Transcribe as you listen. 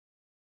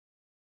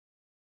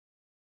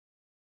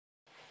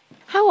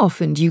How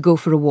often do you go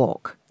for a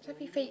walk?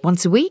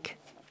 Once a week?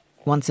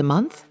 Once a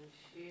month?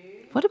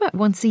 What about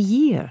once a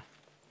year?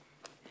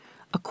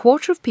 A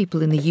quarter of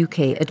people in the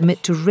UK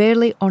admit to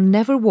rarely or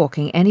never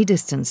walking any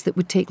distance that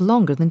would take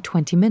longer than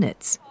 20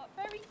 minutes.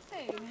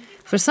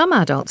 For some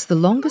adults, the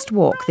longest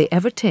walk they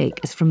ever take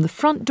is from the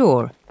front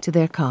door to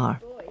their car.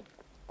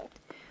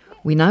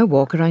 We now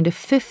walk around a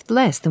fifth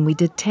less than we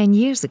did 10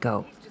 years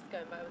ago.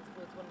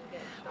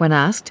 When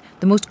asked,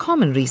 the most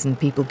common reason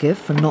people give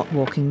for not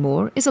walking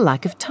more is a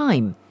lack of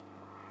time.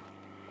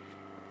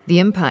 The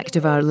impact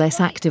of our less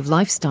active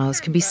lifestyles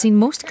can be seen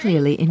most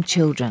clearly in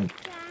children.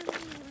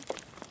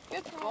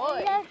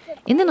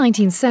 In the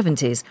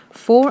 1970s,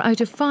 4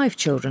 out of 5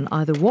 children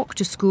either walked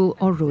to school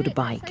or rode a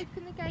bike.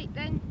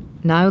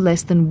 Now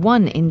less than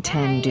 1 in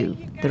 10 do,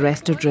 the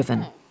rest are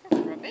driven.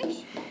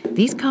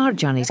 These car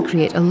journeys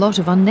create a lot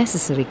of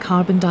unnecessary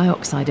carbon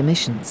dioxide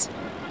emissions.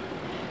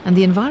 And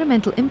the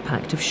environmental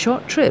impact of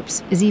short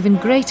trips is even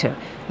greater,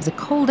 as a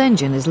cold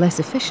engine is less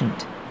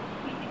efficient.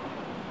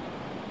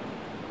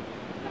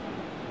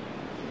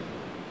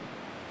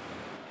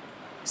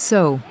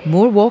 So,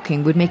 more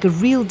walking would make a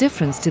real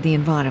difference to the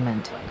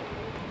environment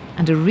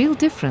and a real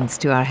difference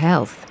to our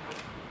health.